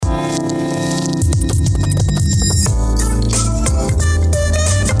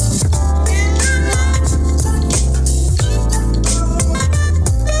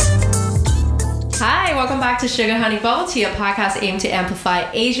to Sugar Honey Bubble Tea, a podcast aimed to amplify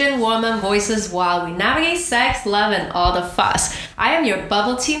Asian woman voices while we navigate sex, love, and all the fuss. I am your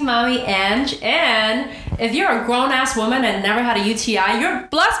bubble tea mommy, Ange, and if you're a grown-ass woman and never had a UTI, you're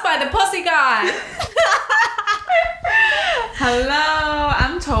blessed by the pussy god. Hello,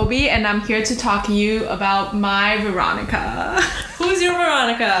 I'm Toby, and I'm here to talk to you about my Veronica. Who's your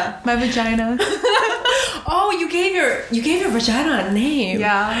Veronica? My vagina. Oh, you gave your vagina a name.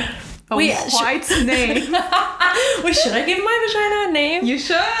 Yeah. Wait, white name. Wait, should I give my vagina a name? You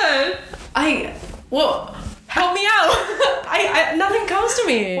should. Well, help me out. I nothing comes to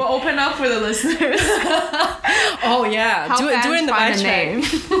me. We'll open up for the listeners. Oh yeah, do it in the vibe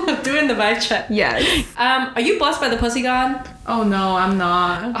check. Do it in the vibe check. Yes. Are you blessed by the pussy god? Oh no, I'm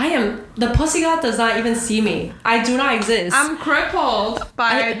not. I am. The pussy god does not even see me. I do not exist. I'm crippled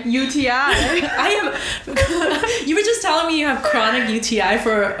by UTI. I am. You were just telling me you have chronic UTI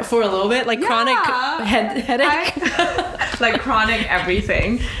for a little bit, like chronic headache. Like chronic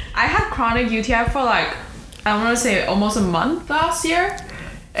everything. I had chronic UTI for like, I want to say almost a month last year,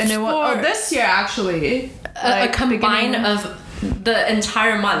 and it was this year actually. A combine of the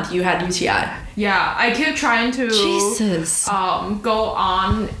entire month you had UTI. Yeah, I kept trying to go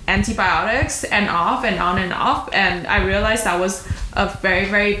on antibiotics and off and on and off, and I realized that was a very,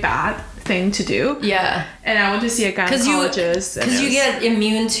 very bad thing to do. Yeah. And I went to see a gynecologist. Because you get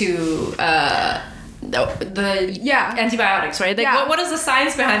immune to the antibiotics, right? Like, what is the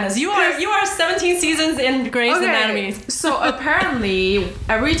science behind this? You are 17 seasons in Grey's Anatomy. So apparently,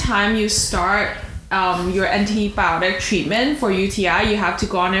 every time you start your antibiotic treatment for UTI, you have to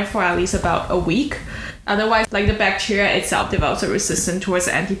go on it for at least about a week. Otherwise, like the bacteria itself develops a resistance towards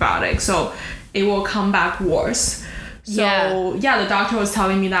the antibiotic, so it will come back worse. So the doctor was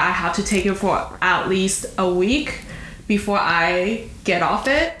telling me that I have to take it for at least a week before I get off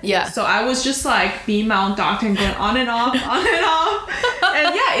it. Yeah. So I was just like being my own doctor and going on and off, on and off.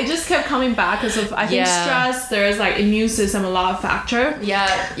 And it just kept coming back because of, I think, stress. There's like immune system, a lot of factor.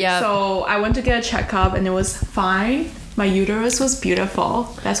 Yeah. So I went to get a checkup and it was fine. My uterus was beautiful.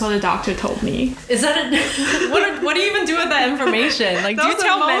 That's what the doctor told me. Is that what do you even do with that information? Like, do you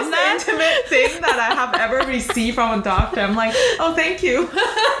tell men that? That's the most intimate thing that I have ever received from a doctor. I'm like, oh, thank you.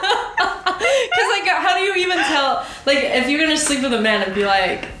 Because like, how do you even tell? Like, if you're gonna sleep with a man and be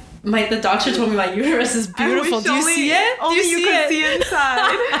like, the doctor told me my uterus is beautiful. Do you see it? Only you can see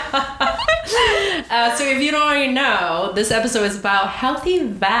inside. So if you don't already know, this episode is about healthy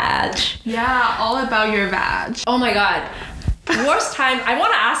vag. Yeah, all about your vag. Oh my god. Worst time. I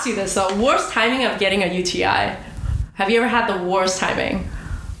want to ask you this though. Worst timing of getting a UTI. Have you ever had the worst timing?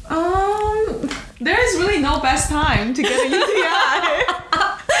 There is really no best time to get a UTI.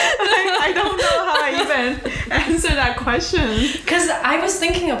 I don't know how I even answer that question. Because I was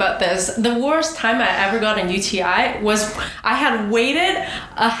thinking about this. The worst time I ever got a UTI was I had waited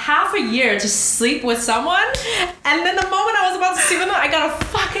a half a year to sleep with someone, and then the moment I was about to sleep with them, I got a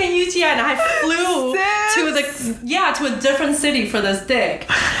fucking UTI, and I flew to a different city for this dick.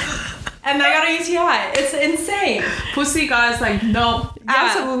 And I got a UTI. It's insane. Pussy God is like, no,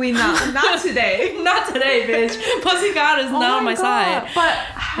 absolutely not. Not today. Not today, bitch. Pussy God is not on my side. But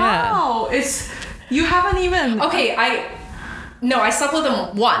how? You haven't even... Okay, I slept with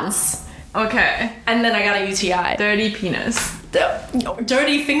him once. Okay. And then I got a UTI. Dirty penis.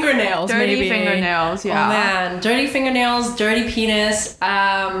 Dirty fingernails, maybe. Dirty fingernails, yeah. Oh, man. Dirty fingernails, dirty penis.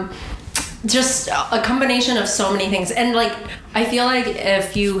 Just a combination of so many things. And like, I feel like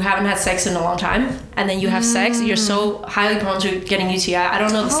if you haven't had sex in a long time and then you have sex, you're so highly prone to getting UTI. I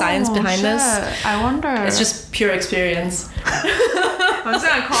don't know the science behind this. I wonder. It's just pure experience. I'm just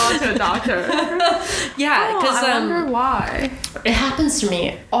gonna call it to a doctor. Yeah, because I wonder why. It happens to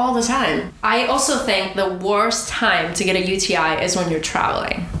me all the time. I also think the worst time to get a UTI is when you're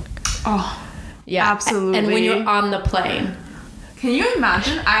traveling. Oh, yeah, absolutely. And when you're on the plane. Can you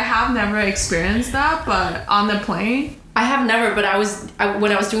imagine? I have never experienced that, but on the plane. I have never, but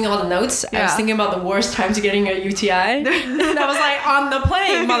when I was doing all the notes, I was thinking about the worst time to getting a UTI. And I was like, on the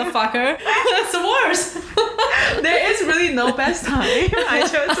plane, motherfucker. It's the worst. There is really no best time. I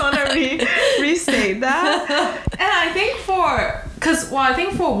just want to restate that. And I think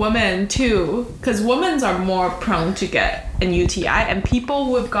for women too, because women are more prone to get an UTI, and people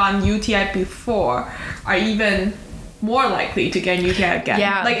who have gotten UTI before are even more likely to get an UTI again.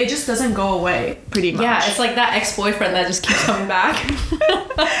 Yeah. Like, it just doesn't go away, pretty much. Yeah, it's like that ex-boyfriend that just keeps coming back.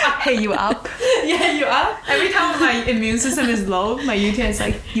 Hey, you up? Yeah, you up? Every time my immune system is low, my UTI is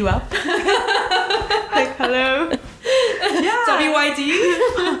like, you up? Like, hello? Yeah. WYD.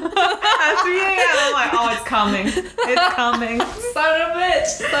 At 3 a.m. I'm like, oh, it's coming. It's coming.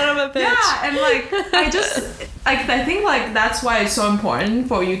 Son of a bitch. Yeah, and like I think like that's why it's so important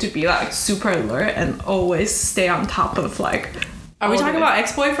for you to be like super alert and always stay on top of like. Are we talking about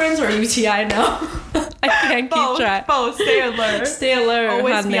ex-boyfriends or UTI now? I can't keep track. Both. Stay alert. Stay alert.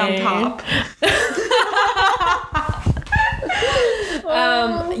 Always honey. be on top.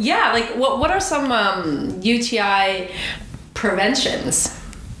 Yeah, like what are some UTI preventions?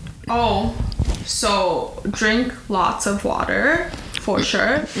 Oh, so drink lots of water for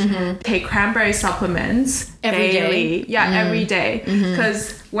sure. Mm-hmm. Take cranberry supplements every daily. day. Yeah, every day.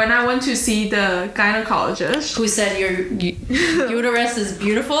 Because when I went to see the gynecologist, who said your uterus is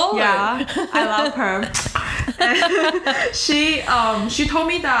beautiful? Yeah, I love her. She told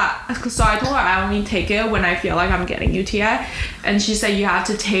me that, so I told her I only take it when I feel like I'm getting UTI, and she said you have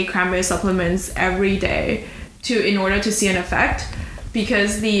to take cranberry supplements every day in order to see an effect,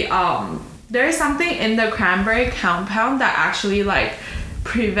 because there is something in the cranberry compound that actually like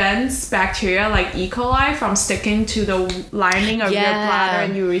prevents bacteria like E. coli from sticking to the lining of your bladder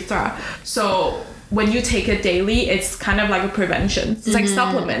and urethra. So when you take it daily, it's kind of like a prevention. It's like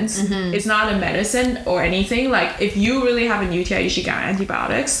supplements. It's not a medicine or anything. Like if you really have an UTI, you should get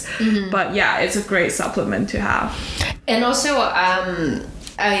antibiotics. But yeah, it's a great supplement to have. And also,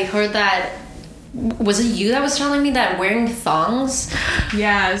 I heard that, was it you that was telling me that wearing thongs?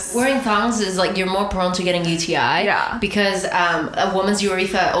 Yes. Wearing thongs is like you're more prone to getting UTI. Yeah. Because a woman's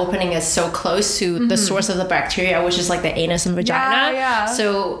urethra opening is so close to the source of the bacteria, which is like the anus and vagina. Yeah.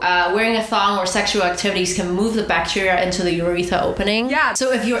 So wearing a thong or sexual activities can move the bacteria into the urethra opening. Yeah.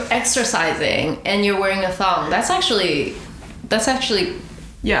 So if you're exercising and you're wearing a thong, that's actually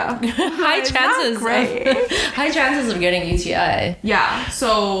yeah. high chances of getting UTI. Yeah,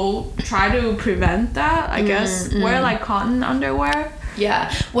 so try to prevent that, I guess. Wear like cotton underwear.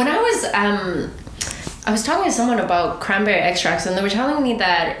 Yeah. When I was talking to someone about cranberry extracts, and they were telling me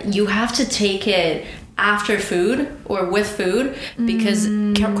that you have to take it after food or with food, because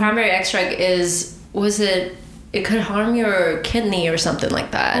cranberry extract it could harm your kidney or something like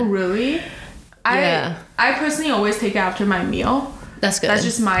that. Oh, really? Yeah. I personally always take it after my meal. That's good. That's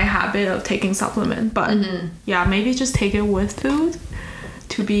just my habit of taking supplement. But yeah, maybe just take it with food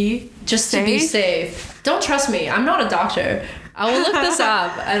to be to be safe. Don't trust me. I'm not a doctor. I will look this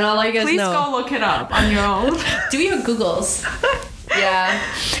up and I'll let you guys Please know. go look it up on your own. Do your Googles. Yeah.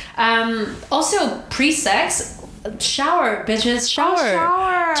 Also, pre-sex, shower, bitches. Shower. Oh,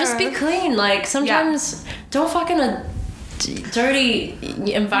 shower. Just be clean. Like sometimes don't fuck in a dirty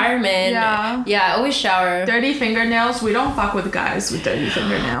environment. Yeah, always shower. Dirty fingernails. We don't fuck with guys with dirty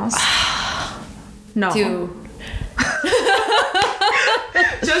fingernails. No. Dude.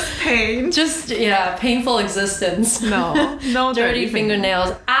 Just pain. Painful existence. No dirty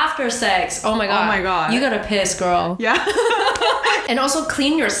fingernails after sex. Oh my god. You gotta piss, girl. Yeah. And also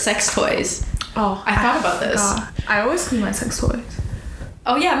clean your sex toys. Oh, I thought about this. God. I always clean my sex toys.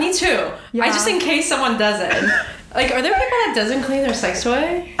 Oh yeah, me too. Yeah. I just in case someone doesn't. Like, are there people that doesn't clean their sex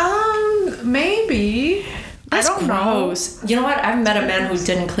toy? Maybe. That's I don't gross. know. You know what? I've met a man who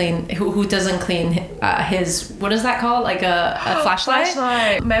doesn't clean his, what is that called? Like a flashlight?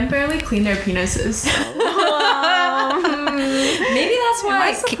 Men barely clean their penises. Maybe that's why. Am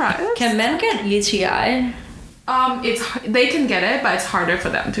I surprised? Can men get UTI? They can get it, but it's harder for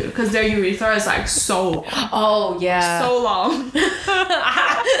them too, because their urethra is like so long. Oh yeah. So long.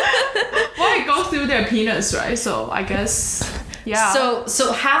 Well, it goes through their penis, right? So I guess. Yeah.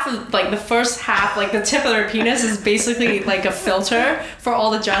 So half of like the first half, like the tip of their penis is basically like a filter for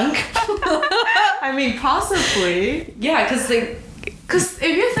all the junk. I mean, possibly. Yeah, because if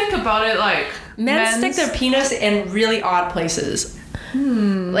you think about it, like men stick their penis in really odd places,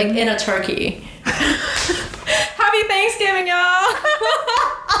 like in a turkey. Happy Thanksgiving, y'all.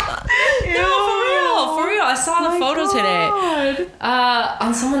 No, for real. I saw the photo today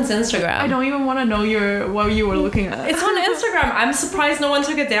on someone's Instagram. I don't even want to know what you were looking at. It's on Instagram. I'm surprised no one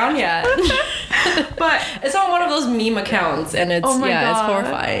took it down yet. But it's on one of those meme accounts, and it's God. It's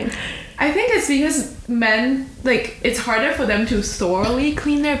horrifying. I think it's because men, like, it's harder for them to thoroughly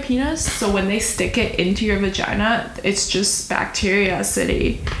clean their penis, so when they stick it into your vagina, it's just bacteria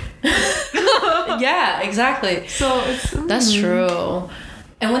city. Yeah, exactly. So that's true.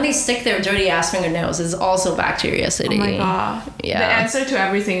 And when they stick their dirty ass fingernails, it's also bacteria city. Oh my god. Yeah. The answer to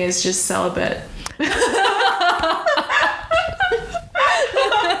everything is just celibate.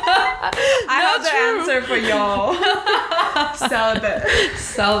 I have the answer for y'all. Celibate.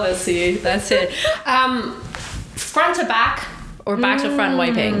 Celibacy. That's it. Front to back or back to front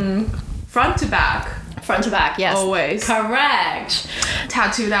wiping? Front to back. Front to back, yes. Always. Correct.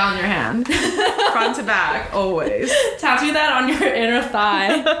 Tattoo that on your hand. Front to back, always. Tattoo that on your inner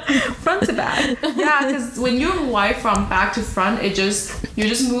thigh. Front to back. Yeah, because when you wipe from back to front, you're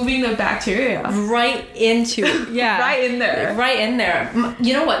just moving the bacteria. Right into, yeah. Right in there. Right in there.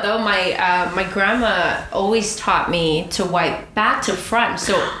 You know what though? My grandma always taught me to wipe back to front.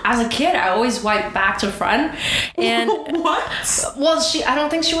 So as a kid, I always wipe back to front. And what? Well, I don't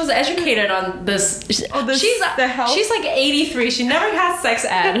think she was educated on this. The health? She's like 83. She never had sex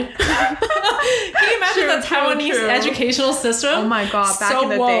ed. Can you imagine the Taiwanese educational system? Oh my god, back in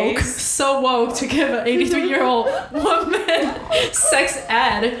the days. So woke to give an 83-year-old woman sex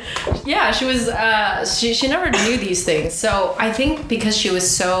ed. Yeah, she was she never knew these things. So I think because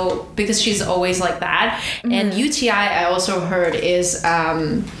she's always like that. And UTI, I also heard, is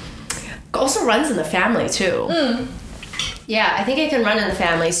also runs in the family too. Yeah, I think it can run in the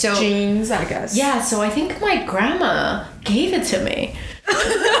family. So genes, I guess. Yeah, so I think my grandma gave it to me.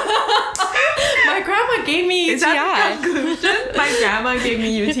 My grandma gave me UTI. Is that the conclusion? My grandma gave me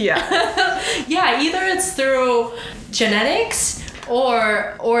UTI. Yeah, either it's through genetics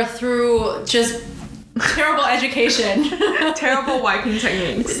or through just terrible education. Terrible wiping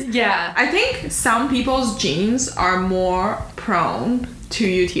techniques. Yeah. I think some people's genes are more prone to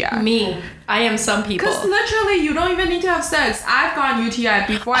UTI. Me. I am some people. Because literally, you don't even need to have sex. I've gotten UTI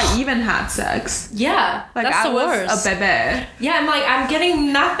before I even had sex. Yeah, like that's the worst. I was a bebe. Yeah, I'm like, I'm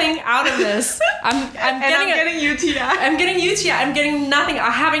getting nothing out of this. I'm getting UTI. I'm getting UTI. I'm getting nothing. I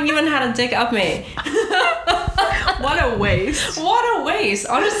haven't even had a dick up me. What a waste. What a waste,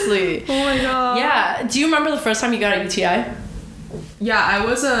 honestly. Oh my god. Yeah. Do you remember the first time you got a UTI? Yeah, I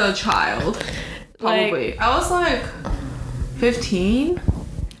was a child. Probably. I was like 15.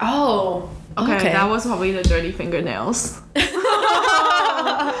 Oh. Okay, that was probably the dirty fingernails. That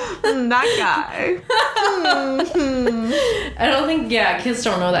guy. I don't think, kids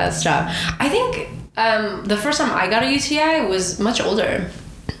don't know that stuff. I think the first time I got a UTI was much older.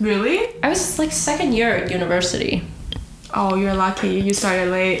 Really? I was like second year at university. Oh, you're lucky. You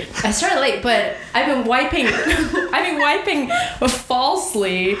started late. I started late, but I've been wiping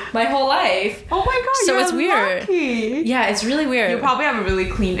falsely my whole life. Oh my god, so you're it's weird. Lucky. Yeah, it's really weird. You probably have a really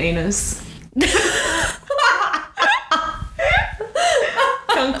clean anus.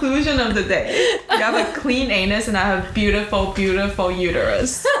 Conclusion of the day. You have a clean anus and I have beautiful, beautiful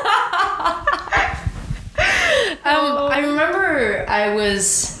uterus. I remember I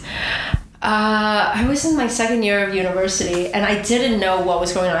was in my second year of university and I didn't know what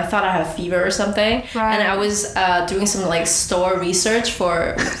was going on. I thought I had a fever or something. Right. And I was doing some like store research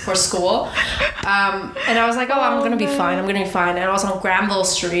for school. And I was like, I'm going to be fine. I'm going to be fine. And I was on Granville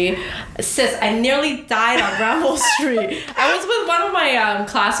Street. Sis, I nearly died on Granville Street. I was with one of my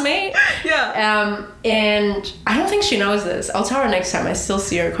classmates. Yeah. And I don't think she knows this. I'll tell her next time. I still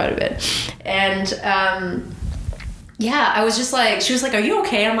see her quite a bit. And yeah, I was just like, she was like, are you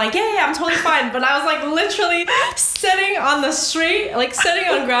okay? I'm like, yeah, I'm totally fine. But I was like literally sitting on the street, like sitting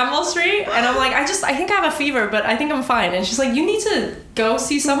on Granville Street. And I'm like, I think I have a fever, but I think I'm fine. And she's like, you need to go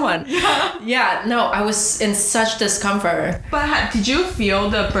see someone. Yeah, no, I was in such discomfort. But did you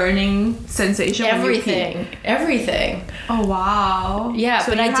feel the burning sensation? Everything. Oh, wow. Yeah,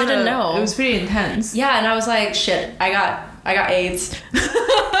 so but I didn't know. It was pretty intense. Yeah, and I was like, shit, I got AIDS.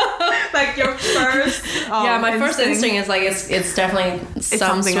 Like your first my first instinct is like it's definitely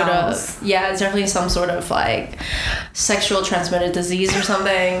some sort else. of it's definitely some sort of like sexual transmitted disease or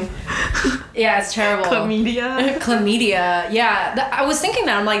something. Yeah, it's terrible. Chlamydia. Yeah, I was thinking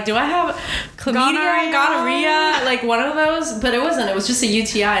that. I'm like, do I have chlamydia, gonorrhea, like one of those? But it wasn't. It was just a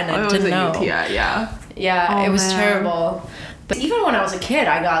UTI, and I didn't know. UTI, yeah. Yeah, it was terrible. But even when I was a kid,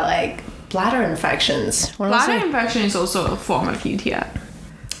 I got like bladder infections. Bladder infection is also a form of UTI.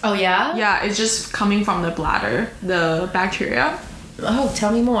 Oh yeah? Yeah, it's just coming from the bladder, the bacteria. Oh,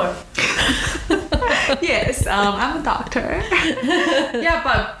 tell me more. Yes, I'm a doctor. Yeah,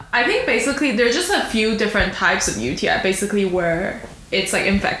 but I think basically there's just a few different types of UTI, basically where it's like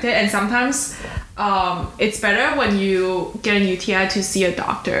infected, and sometimes it's better when you get a UTI to see a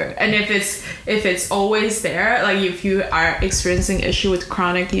doctor. And if it's always there, like if you are experiencing issue with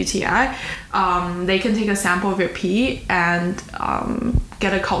chronic UTI, they can take a sample of your pee and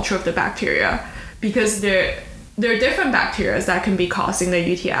get a culture of the bacteria, because there are different bacteria that can be causing the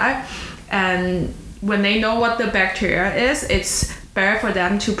UTI, and when they know what the bacteria is, it's better for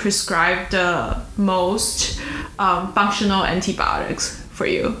them to prescribe the most functional antibiotics for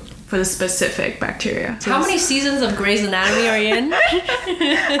you. for the specific bacteria. So How many seasons of Grey's Anatomy are you in?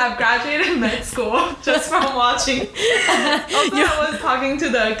 I've graduated med school just from watching. Also, I was talking to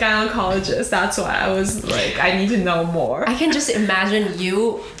the gynecologist. That's why I was like, I need to know more. I can just imagine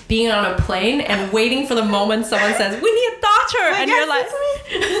you being on a plane and waiting for the moment someone says, "We need a doctor," and you're like,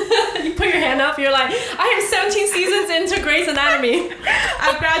 you put your hand up. You're like, "I am 17 seasons into Grey's Anatomy.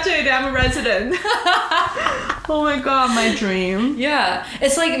 I've graduated. I'm a resident." Oh my god, my dream. Yeah,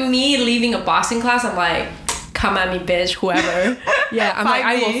 it's like me leaving a boxing class. I'm like, "Come at me, bitch, whoever." Yeah, I'm like,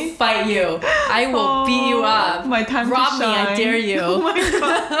 "I will fight you. I will beat you up. My time Rob to me, shine. I dare you." Oh my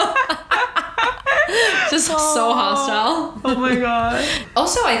god. Just so hostile. Oh my god.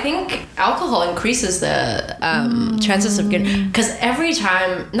 Also, I think alcohol increases the chances of getting... Because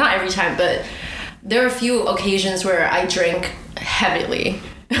not every time, but there are a few occasions where I drink heavily.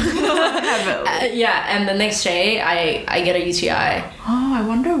 Yeah, and the next day I get a UTI. Oh, I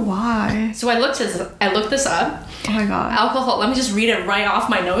wonder why. So I looked this up. Oh my god. Alcohol, let me just read it right off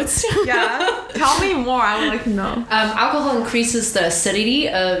my notes. Yeah. Tell me more. I would like to know. Alcohol increases the acidity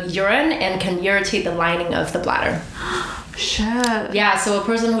of urine and can irritate the lining of the bladder. Shit. Yeah, so a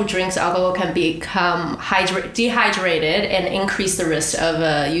person who drinks alcohol can become dehydrated and increase the risk of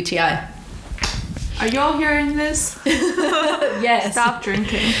a UTI. Are y'all hearing this? Yes. Stop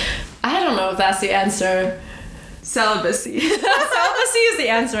drinking. I don't know if that's the answer. Celibacy. Celibacy is the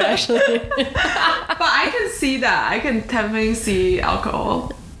answer, actually. But I can see that. I can definitely see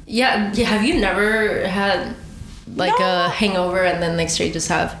alcohol. Yeah, have you never had like a hangover and then next day you just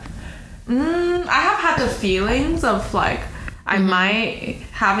have... I have had the feelings of like I might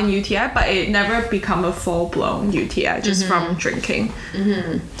have an UTI, but it never become a full-blown UTI just from drinking.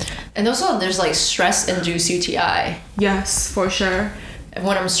 And also there's like stress-induced UTI. Yes, for sure.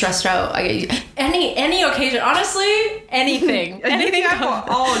 When I'm stressed out, I get any occasion. Honestly, anything. Anything for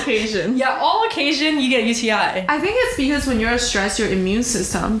all occasions. Yeah, all occasion you get UTI. I think it's because when you're stressed, your immune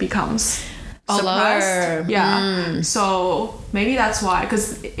system becomes suppressed. Lower. Yeah. So maybe that's why.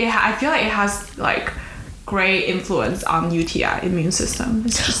 Because I feel like it has like great influence on UTI immune system.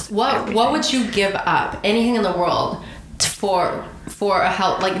 It's just What would you give up? Anything in the world for a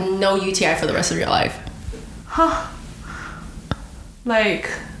health, like no UTI for the rest of your life? Huh. Like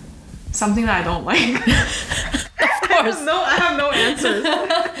something that I don't like. Of course. I have no answers.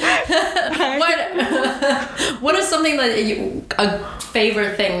 What is something that a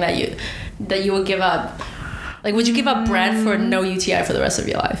favorite thing that you would give up? Like, would you give up bread for no UTI for the rest of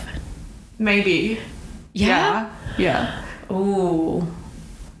your life? Maybe. Yeah. Yeah. Ooh.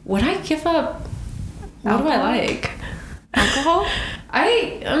 Would I give up? What do I like? Alcohol?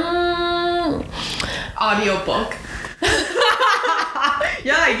 Audiobook.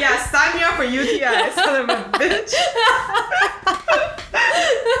 You're like, yeah, sign me up for UTI, son of a bitch.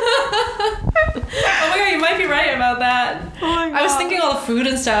 Oh my god, you might be right about that. Oh my god. I was thinking all the food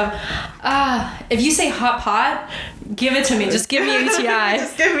and stuff. If you say hot pot, give it to me. Just give me a UTI.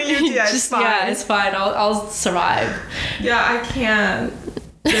 Just give me UTI. It's fine. Yeah, it's fine. I'll survive. Yeah, I can't.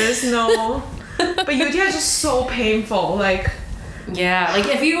 There's no. But UTI is just so painful. Like. Yeah, like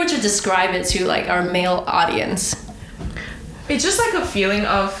if you were to describe it to like our male audience. It's just like a feeling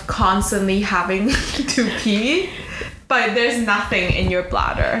of constantly having to pee, but there's nothing in your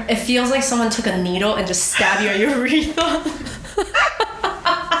bladder. It feels like someone took a needle and just stabbed your urethra.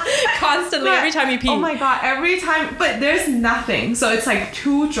 Constantly, But, every time you pee. Oh my god, every time, but there's nothing. So it's like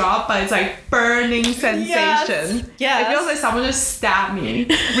 2 drops, but it's like burning sensation. Yes. It feels like someone just stabbed me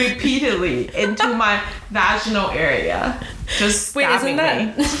repeatedly into my vaginal area. Just Wait, stabbing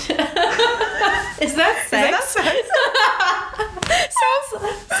isn't that... me. Is that sex? Sounds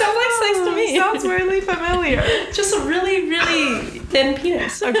like sex to me. Sounds really familiar. Just a really, really thin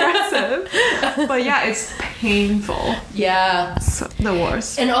penis. Aggressive. But yeah, it's painful. Yeah. It's the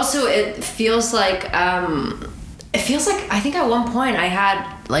worst. And also it feels like I think at one point I had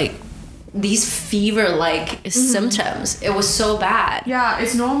like these fever-like symptoms. It was so bad. Yeah,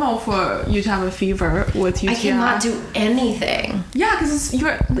 it's normal for you to have a fever with UTI. I cannot do anything. Yeah, because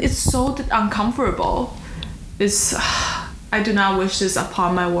it's so uncomfortable. I do not wish this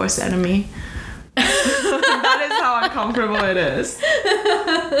upon my worst enemy. That is how uncomfortable it is.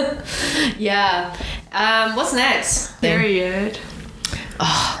 Yeah. What's next? Period.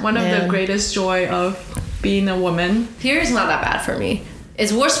 Oh, One of the man. greatest joy of being a woman. Period's not that bad for me.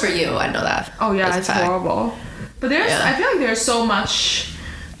 It's worse for you, I know that. Oh yeah, That's a it's fact. horrible. But I feel like there's so much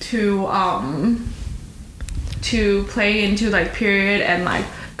to play into like period and like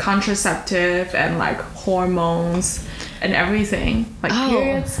contraceptive and like hormones and everything. Like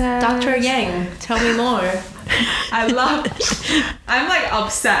period sex. Dr. Yang, tell me more. I'm like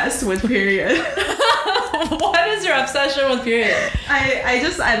obsessed with period. What is your obsession with period?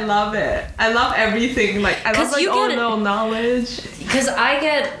 I love it. I love everything. Like I love like all little knowledge. Because I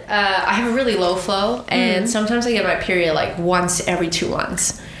have a really low flow, and sometimes I get my period like once every 2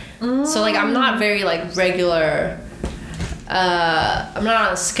 months. So like I'm not very like regular. I'm not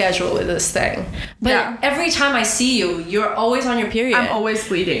on a schedule with this thing. But every time I see you, you're always on your period. I'm always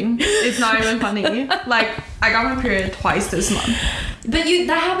bleeding. It's not even funny. Like I got my period twice this month. But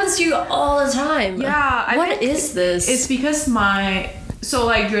that happens to you all the time. Yeah. What is this? It's because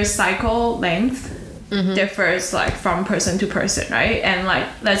like your cycle length differs like from person to person, right? And like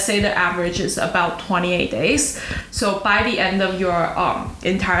let's say the average is about 28 days. So by the end of your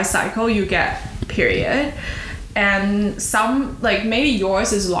entire cycle, you get period. And some like maybe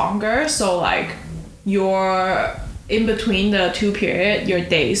yours is longer, so like your in between the 2 period, your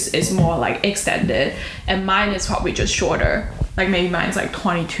days is more like extended, and mine is probably just shorter. Like maybe mine's like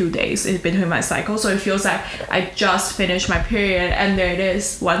 22 days in between my cycle, so it feels like I just finished my period and there it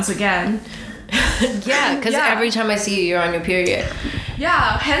is once again. Yeah, because every time I see you, you're on your period.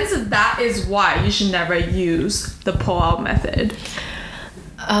 Yeah, hence that is why you should never use the pull-out method.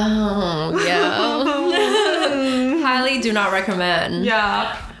 Oh, yeah. Highly do not recommend.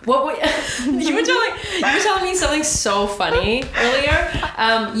 Yeah. You were telling me something so funny earlier.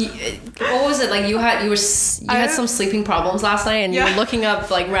 What was it like? You had some sleeping problems last night, and you were looking up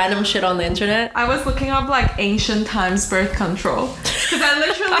like random shit on the internet. I was looking up like ancient times birth control, because I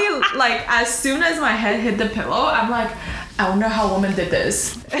literally like as soon as my head hit the pillow, I'm like, I wonder how women did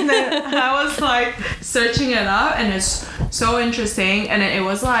this. And then I was like searching it up, and it's so interesting. And then it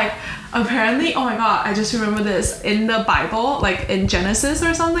was like, apparently, oh my god, I just remember this in the Bible, like in Genesis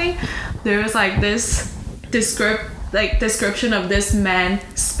or something, there was like this description of this man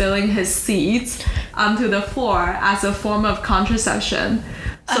spilling his seeds onto the floor as a form of contraception.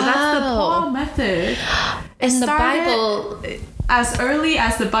 So that's the pull-out method. In the Bible, as early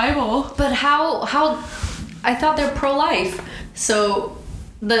as the Bible. But how I thought they're pro-life. So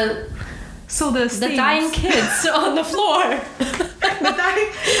the dying kids on the floor.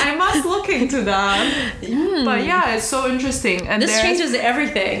 I must look into that. But yeah, it's so interesting. And this changes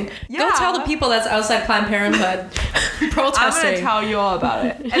everything. Yeah. Go tell the people that's outside Planned Parenthood protesting. I'm gonna tell you all about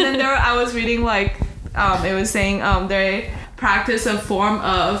it. And then I was reading like it was saying they practice a form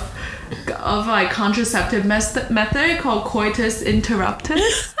of like contraceptive method called coitus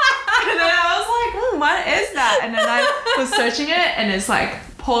interruptus. And then I was like, what is that? And then I was searching it, and it's like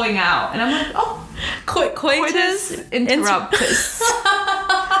pulling out, and I'm like, oh, coitus interruptus.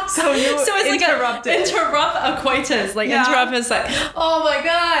 So it's interrupt like interrupt a coitus, like interrupt is like, oh my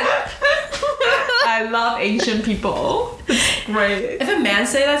god. I love ancient people. It's great. If a man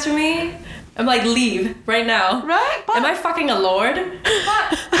say that to me, I'm like, leave right now. Right? But, am I fucking a lord? But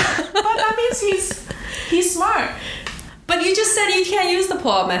that means he's smart. But you just said you can't use the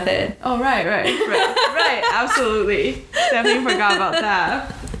pull-out method. Oh, right. Absolutely. Definitely forgot about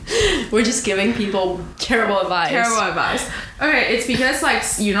that. We're just giving people terrible advice. Okay, it's because like,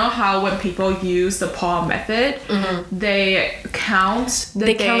 you know how when people use the pull-out method, they count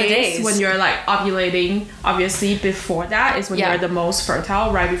the days when you're like ovulating. Obviously, before that is when you're the most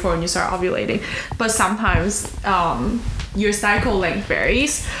fertile, right before when you start ovulating. But sometimes your cycle length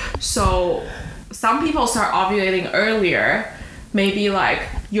varies. So some people start ovulating earlier, maybe like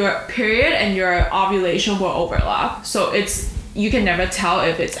your period and your ovulation will overlap. So you can never tell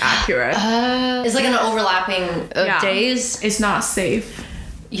if it's accurate. It's like an overlapping days. It's not safe.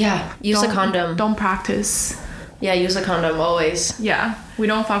 Yeah, use a condom. Don't practice. Yeah, use a condom always. Yeah, we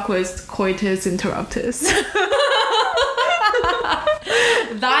don't fuck with coitus interruptus.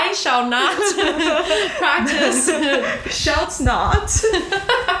 Thou shalt not practice. Shalt not.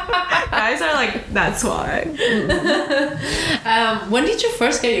 Guys are like, that's why. When did you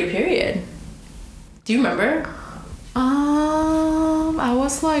first get your period? Do you remember? I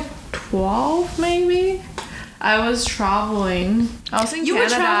was like 12 maybe. I was traveling. I was in Canada, were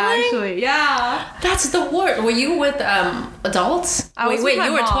traveling? Actually. Yeah. That's the word. Were you with adults? Wait,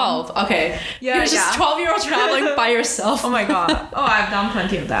 you were mom. 12. Okay. Yeah, You're just 12-year-old traveling by yourself. Oh my god. Oh, I've done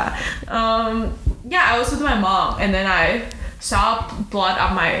plenty of that. I was with my mom, and then I saw blood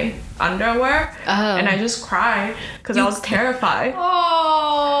on my underwear, and I just cried because I was terrified.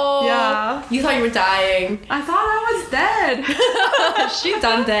 Oh. Yeah. You thought you were dying. I thought I was dead. She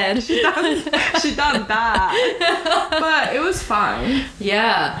done dead. She done that. But it was fine.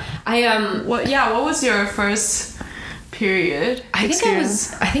 Yeah. What was your first period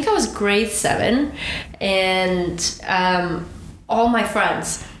experience? I think I was grade 7, and all my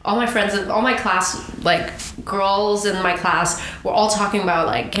friends and all my class, like girls in my class, were all talking about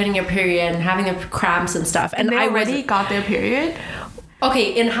like getting your period and having the cramps and stuff. And they I already got their period?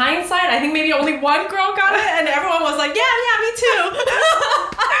 Okay, in hindsight, I think maybe only one girl got it, and everyone was like, yeah, me too.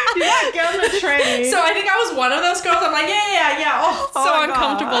 You gotta get on the train. So I think I was one of those girls. I'm like, yeah. Oh, so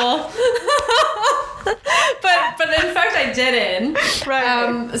uncomfortable. but in fact, I didn't.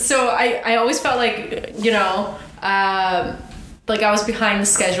 Right. So I always felt like, you know, like I was behind the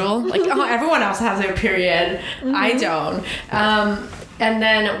schedule. Like, oh, everyone else has their period. I don't. And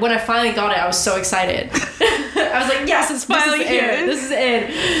then when I finally got it, I was so excited. I was like, yes, it's finally here. This is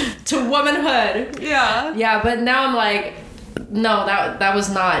it. To womanhood. Yeah. Yeah, but now I'm like, no, that was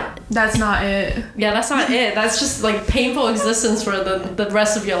not. That's not it. Yeah, that's not it. That's just like painful existence for the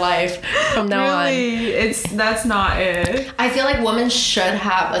rest of your life from now on. Really? That's not it. I feel like women should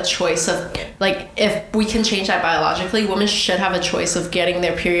have a choice of, like, if we can change that biologically, women should have a choice of getting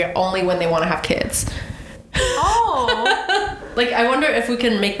their period only when they want to have kids. Oh. Like, I wonder if we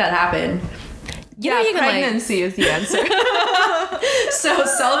can make that happen. Yeah, pregnancy is the answer. So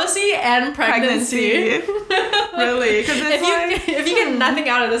celibacy and pregnancy. Really? If you get nothing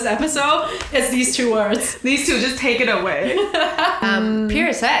out of this episode, it's these two words. These two, just take it away.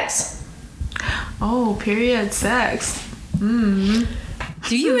 Period sex. Oh, period sex. Do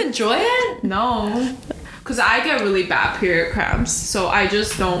you enjoy it? No. Because I get really bad period cramps, so I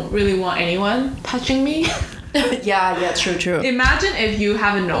just don't really want anyone touching me. Yeah, true. Imagine if you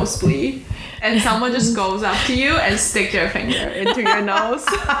have a nosebleed and someone just goes up to you and stick their finger into your nose.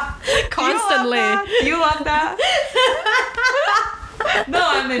 Constantly. Do you love that? No,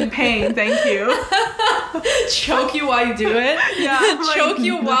 I'm in pain, thank you. Choke you while you do it? Yeah. Choke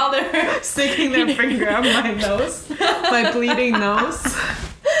you while they're sticking their finger up my nose. My bleeding nose.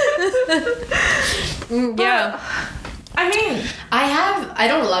 Yeah. I mean, I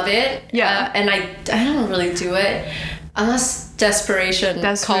don't love it. Yeah. And I don't really do it unless desperation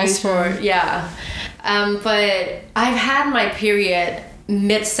calls for, yeah. But I've had my period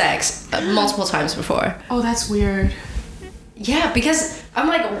mid-sex multiple times before. Oh, that's weird. Yeah, because I'm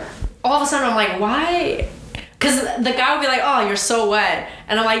like, all of a sudden I'm like, why? Because the guy would be like, oh, you're so wet.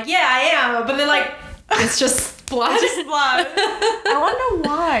 And I'm like, yeah, I am. But then like, it's just blood. It's just blood. I wonder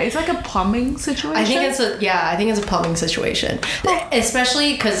why. It's like a plumbing situation. I think it's a plumbing situation.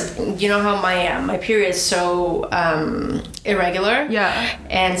 Especially because you know how my period is so irregular. Yeah.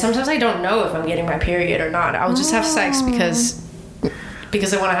 And sometimes I don't know if I'm getting my period or not. I'll just have sex because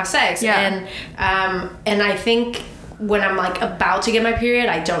I want to have sex. Yeah. And I think when I'm like about to get my period,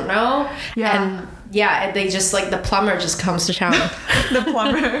 I don't know. Yeah. And yeah, they just like the plumber just comes to town. The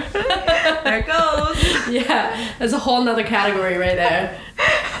plumber. There it goes. Yeah, there's a whole nother category right there.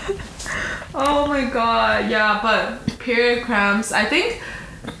 Oh my god, yeah, but period cramps, I think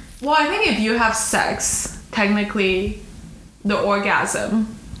if you have sex, technically the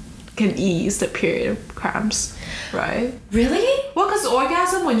orgasm can ease the period cramps, right? Really? Well, because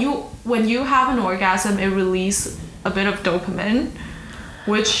orgasm, when you have an orgasm, it releases a bit of dopamine,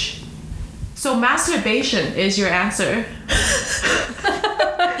 so masturbation is your answer.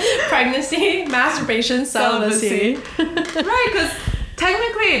 Pregnancy, masturbation, celibacy. Right, because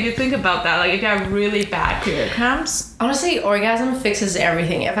technically, if you think about that, like if you have really bad period cramps. Honestly, orgasm fixes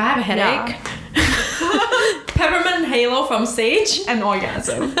everything. If I have a headache, peppermint halo from Sage, and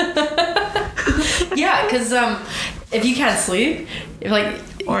orgasm. Yeah, because if you can't sleep, if like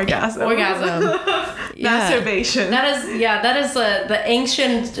orgasm. Yeah. Masturbation. That is the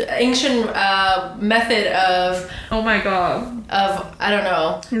ancient method of, oh my god, of, I don't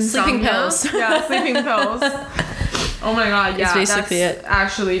know, sleeping pills. Yeah, sleeping pills. Oh my god, yeah, it's basically that's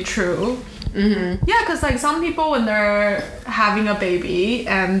actually true. Mm-hmm. Yeah, because like some people when they're having a baby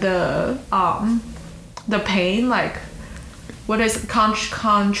and the pain, like what is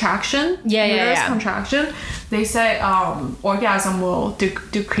contraction? Yeah. Contraction. They say orgasm will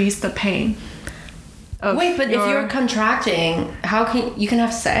decrease the pain. Wait, but if you're contracting, how can you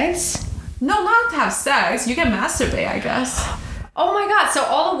have sex? No, not to have sex. You can masturbate, I guess. Oh my god! So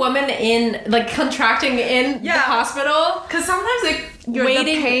all the women in like contracting in the hospital, because sometimes the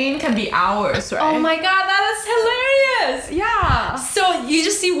pain can be hours, right? Oh my god, that is hilarious! Yeah. So you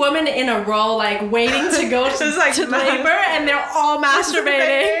just see women in a row like waiting to go to labor, and they're all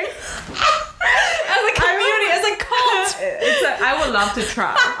masturbating. As a community, as a cult. I would love to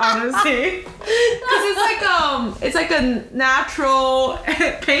try, honestly, because it's like a natural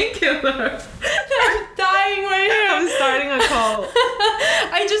painkiller. I'm dying right here. I'm starting a cult.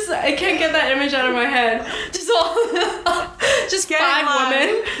 I can't get that image out of my head. Just So just Get five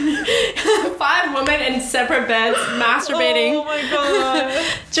in women, 5 women in separate beds masturbating. Oh my god.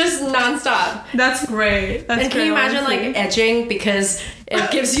 Just nonstop. That's great. That's And can great, you imagine honestly. like edging, because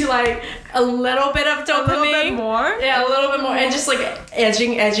it gives you like a little bit of dopamine. A little bit more? Yeah, a little bit more. And just like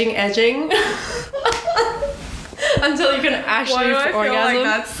edging. Until you can actually Why do I feel orgasm. like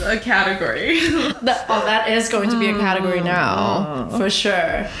that's a category? That is going to be a category now, for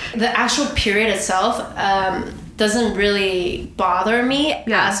sure. The actual period itself doesn't really bother me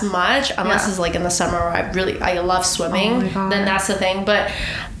as much, unless it's like in the summer where I love swimming. Oh my God. Then that's the thing. But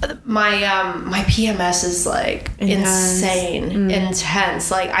my PMS is like insane, intense.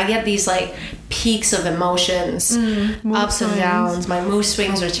 Like I get these like peaks of emotions, ups and downs. My mood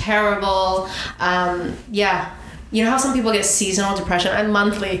swings are terrible. You know how some people get seasonal depression and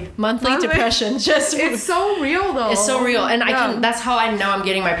monthly depression. Just It's so real though. it's so real, and that's how I know I'm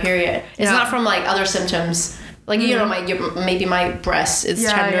getting my period. It's not from like other symptoms, like you know, maybe my breast is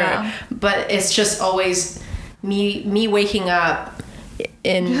tender, but it's just always me waking up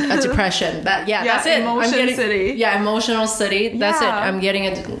in a depression. That's it. Emotional city. That's it. I'm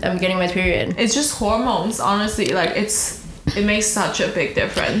getting my period. It's just hormones, honestly. Like it makes such a big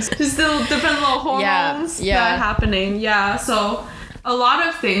difference. Just the different little hormones that are happening. Yeah. So a lot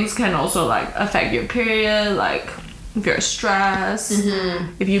of things can also like affect your period, like if you're stressed,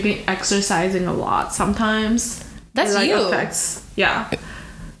 if you've been exercising a lot sometimes. That's it, you. Affects,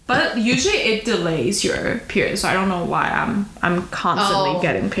 but usually it delays your period, so I don't know why I'm constantly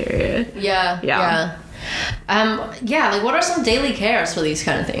getting period. Yeah. Like what are some daily cares for these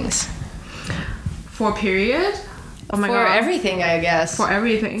kind of things? For period? Oh my God. For everything, I guess. For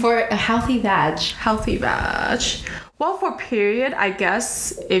everything. For a healthy vag. Healthy vag. Well, for period, I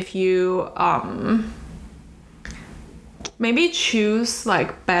guess if you maybe choose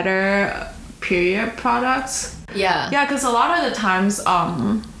like better period products. Yeah, because a lot of the times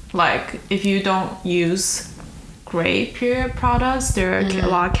like if you don't use great period products, there are a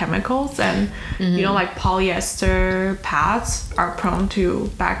lot of chemicals, and you know, like polyester pads are prone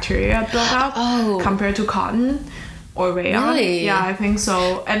to bacteria buildup compared to cotton or rayon. Really? Yeah, I think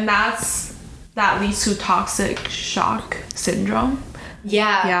so. And that leads to toxic shock syndrome.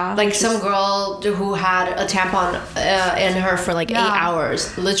 Yeah, like some girl who had a tampon in her for like 8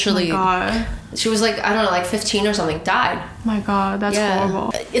 hours, literally. Oh my God. She was like, I don't know, like 15 or something, died. Oh my God, that's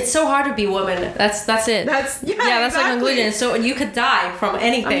horrible. It's so hard to be a woman. That's it. That's the conclusion. So you could die from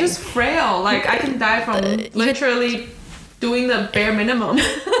anything. I'm just frail. Like I can die from literally doing the bare minimum.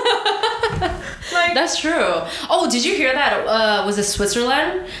 Like, that's true. Oh, did you hear that? Was it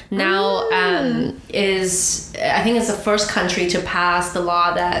Switzerland now is, I think it's the first country to pass the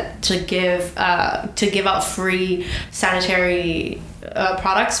law that to give out free sanitary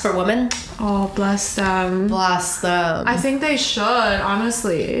products for women. Oh, bless them. Bless them. I think they should,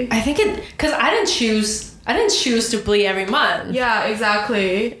 honestly. I think because I didn't choose to bleed every month. Yeah,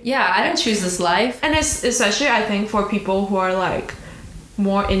 exactly. Yeah, I didn't choose this life. And it's especially, I think, for people who are like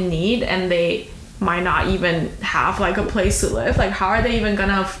more in need and they might not even have like a place to live. Like, how are they even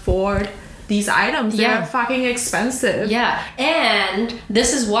gonna afford these items? They're fucking expensive. Yeah, and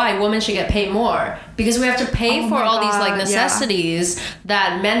this is why women should get paid more, because we have to pay for all these like necessities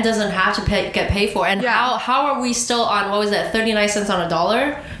that men doesn't have to get paid for. And how are we still on, what was that, 39 cents on a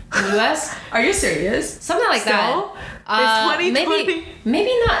dollar in the US? Are you serious? Something like that. It's 2020.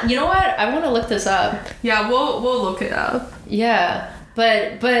 Maybe not. You know what? I want to look this up. Yeah, we'll look it up. Yeah,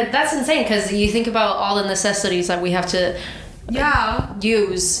 but that's insane, because you think about all the necessities that we have to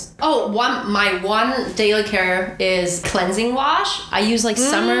use. My one daily care is cleansing wash. I use like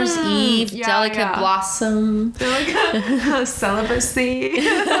Summer's Eve, Delicate Blossom. Celibacy.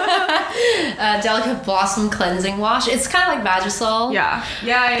 Delicate Blossom cleansing wash. It's kind of like Vagisil.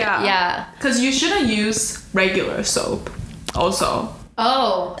 Yeah. Because you shouldn't use regular soap also.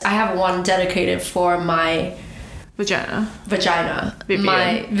 Oh, I have one dedicated for my vagina.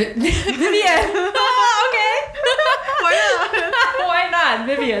 Vivian. Vivian. Okay. Why not?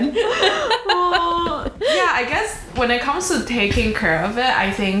 Vivian. I guess when it comes to taking care of it,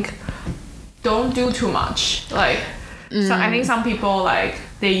 I think don't do too much. Like, so I think some people like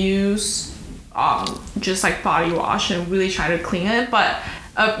they use just like body wash and really try to clean it, but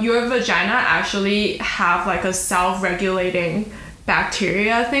your vagina actually have like a self-regulating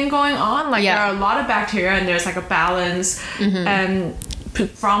bacteria thing going on. Like there are a lot of bacteria and there's like a balance, and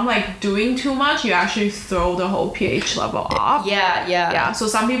from like doing too much, you actually throw the whole pH level up. Yeah. So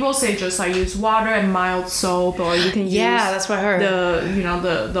some people say just like use water and mild soap, or you can use that's what I heard.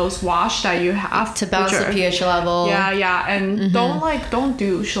 Those wash that you have to balance the pH level. And don't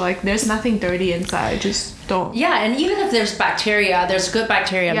douche. Like there's nothing dirty inside. Just don't. Yeah, and even if there's bacteria, there's good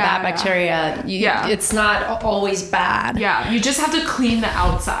bacteria and bad bacteria. It's not always bad. Yeah, you just have to clean the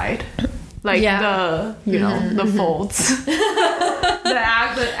outside. Like the folds, the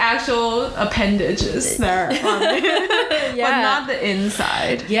actual appendages there on it, but not the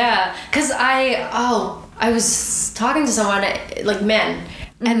inside. Yeah, because I was talking to someone, like men,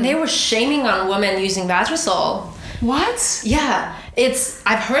 and they were shaming on women using Vagisil. What? Yeah,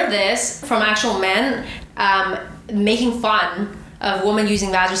 I've heard this from actual men, making fun of women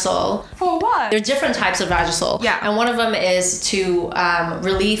using Vagisil. For what? There are different types of Vagisil. Yeah. And one of them is to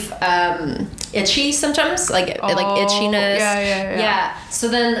relieve itchy symptoms, like itchiness. Yeah. So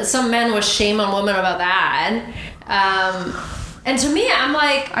then some men will shame on women about that. And to me, I'm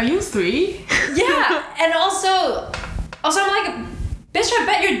like... Are you 3? Yeah. And also I'm like... Bitch, I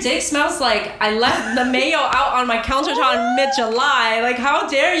bet your dick smells like I left the mayo out on my countertop in mid-July. Like, how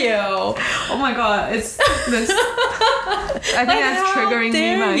dare you? Oh my god, it's this. I think that's triggering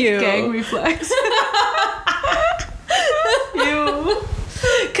me, my gag reflex. You.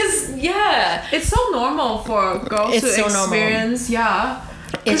 Because, it's so normal for girls to experience,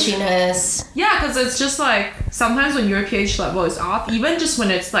 itchiness. Yeah, because it's just like, sometimes when your pH level is off, even just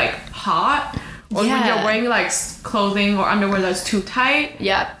when it's like hot, or when you're wearing like clothing or underwear that's too tight.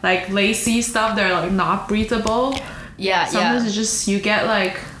 Yeah. Like lacy stuff, they're like not breathable. Yeah. Sometimes it's just you get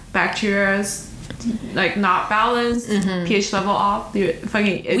like bacteria's like not balanced, pH level off. You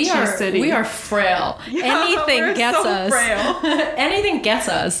fucking itchy city. We are frail. Yeah, anything gets us. Frail. Anything gets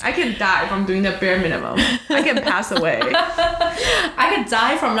us. I can die from doing the bare minimum. I can pass away. I could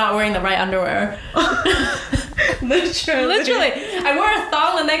die from not wearing the right underwear. Literally. I wear a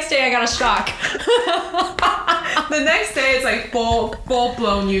thong, the next day I got a shock. The next day it's like full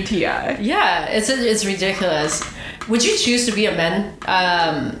blown UTI. Yeah, it's ridiculous. Would you choose to be a man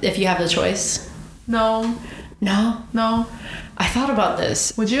if you have the choice? No. I thought about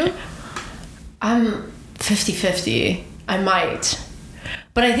this. Would you? I'm 50-50. I might.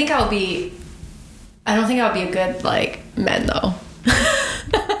 But I don't think I'll be a good like man though.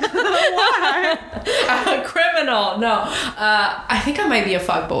 Why? I'm a criminal. No. I think I might be a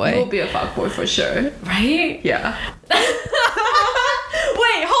fuckboy. You'll be a fuckboy for sure. Right? Yeah.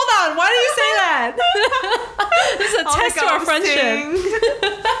 Wait, hold on. Why do you say that? This is a test to our friendship.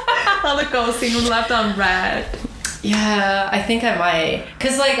 All the ghosting left on red. Yeah, I think I might.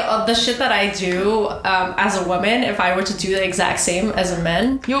 Because, like, the shit that I do as a woman, if I were to do the exact same as a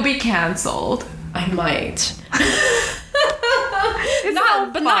man... You'll be cancelled. I might.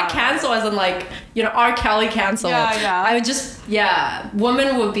 Not cancel as in, like, R. Kelly cancel. Yeah. I would just... Yeah.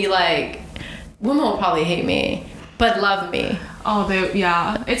 Women will probably hate me, but love me. Oh,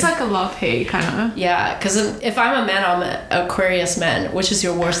 it's like a love-hate kind of. Yeah, because if I'm a man, I'm an Aquarius man, which is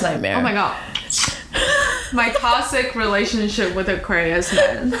your worst nightmare. Oh my god. My toxic relationship with Aquarius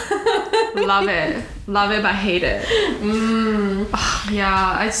men. Love it, but hate it.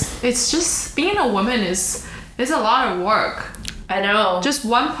 Yeah, it's just being a woman is a lot of work. I know. Just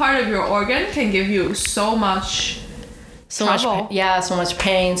one part of your organ can give you so much trouble. So much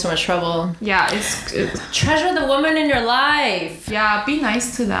pain, so much trouble. Yeah, it's treasure the woman in your life. Yeah, be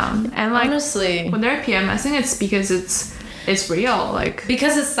nice to them. And like honestly, when they're PMSing, it's because it's real, like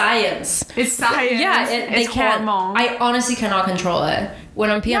because it's science. It's science. Yeah, it's hormone. I honestly cannot control it. When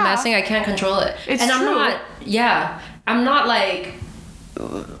I'm PMSing, I can't control it. It's true. I'm not like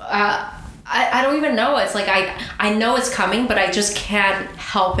I don't even know. It's like I know it's coming, but I just can't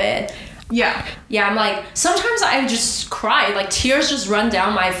help it. Yeah, I'm like, sometimes I just cry, like tears just run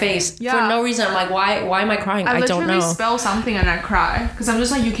down my face for no reason. I'm like, why am I crying? I don't know. I literally spell something and I cry because I'm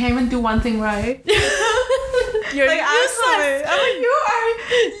just like, you can't even do one thing right. You're like, useless. I'm like, you are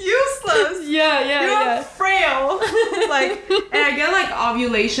useless. You're frail. Like, and I get like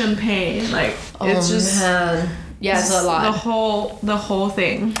ovulation pain. Like, it's just. Man. Yeah, it's a lot. The whole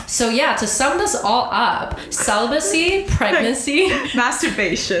thing. So yeah, to sum this all up, celibacy, pregnancy,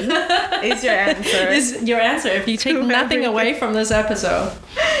 masturbation is your answer. Is your answer if you take nothing away from this episode.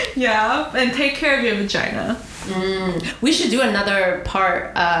 Yeah, and take care of your vagina. We should do another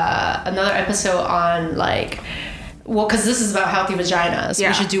episode on like Well, because this is about healthy vaginas. Yeah.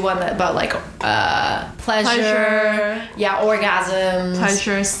 We should do one about like pleasure. Yeah, orgasms.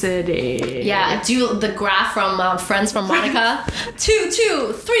 Pleasure City. Yeah, do the graph from Friends from Monica. 2,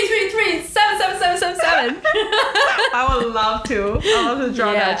 2, 3, 3, 3, 7, 7, 7, 7, 7. I would love to. I love to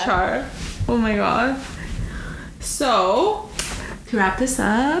draw that chart. Oh my god. So, to wrap this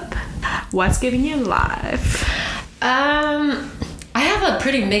up, what's giving you life? I have a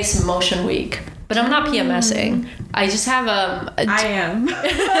pretty mixed emotion week, but I'm not PMSing. I just have I am.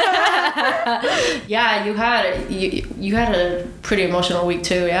 Yeah, you had a pretty emotional week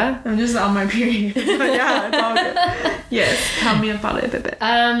too, yeah? I'm just on my period. But yeah, it's all good. Yes, tell me about it a bit.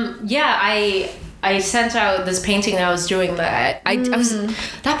 Yeah, I sent out this painting that I was doing that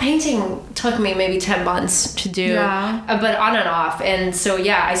that painting took me maybe 10 months to do, but on and off. And so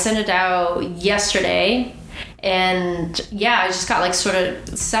yeah, I sent it out yesterday, and yeah, I just got like sort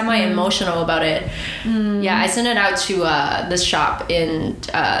of semi-emotional about it. Yeah, I sent it out to this shop in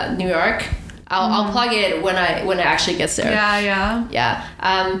New York. I'll plug it when it actually gets there. Yeah.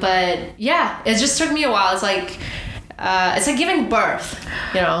 But yeah, it just took me a while. It's like giving birth,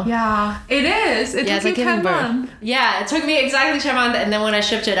 you know? Yeah, it is. It took you 10 months. Yeah, it took me exactly 10 months. And then when I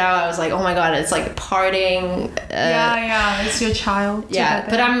shipped it out, I was like, oh my God, it's like parting. It's your child. Yeah,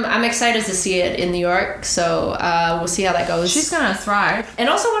 but I'm excited to see it in New York. So we'll see how that goes. She's going to thrive. And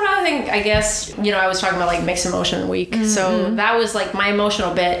also one other thing, I guess, you know, I was talking about like mixed emotion week. So that was like my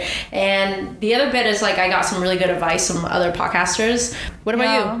emotional bit. And the other bit is like I got some really good advice from other podcasters. What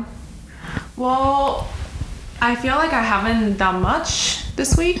about you? Well, I feel like I haven't done much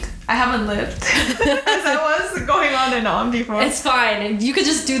this week. I haven't lived. As I was going on and on before. It's fine. You could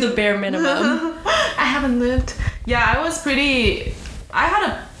just do the bare minimum. I haven't lived. Yeah, I had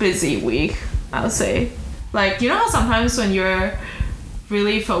a busy week, I would say. Like, you know how sometimes when you're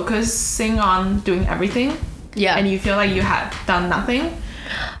really focusing on doing everything, and you feel like you have done nothing?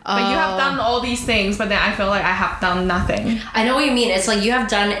 But you have done all these things, but then I feel like I have done nothing. I know what you mean. It's like you have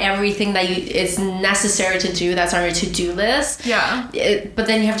done everything that is necessary to do that's on your to-do list. Yeah. But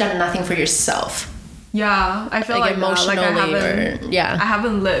then you have done nothing for yourself. Yeah, I feel like emotionally I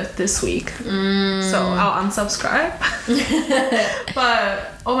haven't lived this week. So I'll unsubscribe.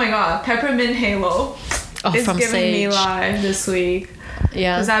 But oh my god, Peppermint Halo is giving Sage. me life this week.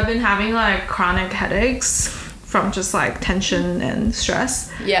 Yeah. Because I've been having like chronic headaches from just like tension and stress.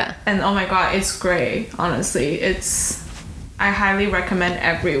 Yeah. And oh my god, it's great. Honestly, I highly recommend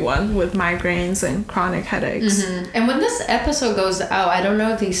everyone with migraines and chronic headaches. And when this episode goes out, I don't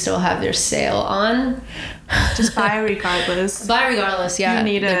know if they still have their sale on. Just buy it regardless. Yeah. You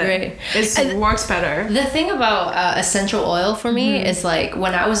need it. Great. It works better. The thing about essential oil for me is like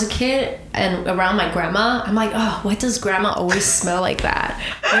when I was a kid and around my grandma, I'm like, oh, why does grandma always smell like that?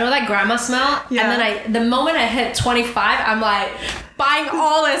 You know that grandma smell? Yeah. And then the moment I hit 25, I'm like buying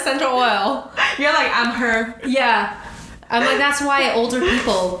all the essential oil. You're like, I'm her. Yeah. I'm like, that's why older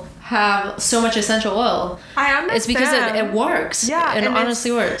people have so much essential oil. I understand. It's because it works. Yeah. It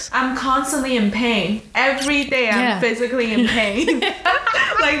honestly works. I'm constantly in pain. Every day I'm physically in pain.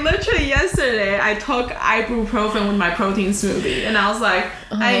 Like literally yesterday I took ibuprofen with my protein smoothie and I was like,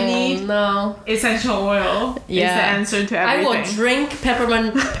 I need essential oil. Yeah. Is the answer to everything. I will drink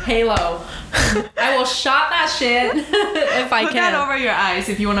Peppermint Halo. I will shot that shit if I can. Put that over your eyes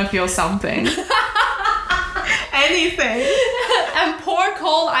if you want to feel something. Anything. And pour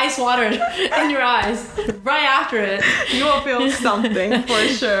cold ice water in your eyes right after it. You will feel something for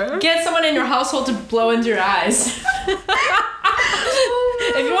sure. Get someone in your household to blow into your eyes.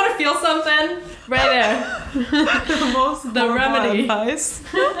 If you want to feel something, right there. The remedy. Advice.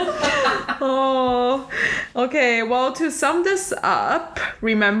 Oh. Okay, well, to sum this up,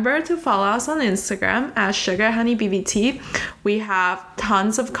 remember to follow us on Instagram at sugarhoneybbt. We have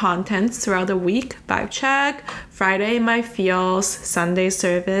tons of content throughout the week. Vibe check, Friday my feels, Sunday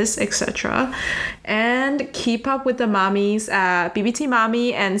service, etc. And keep up with the mommies at BBT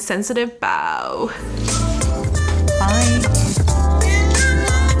Mommy and Sensitive Bow.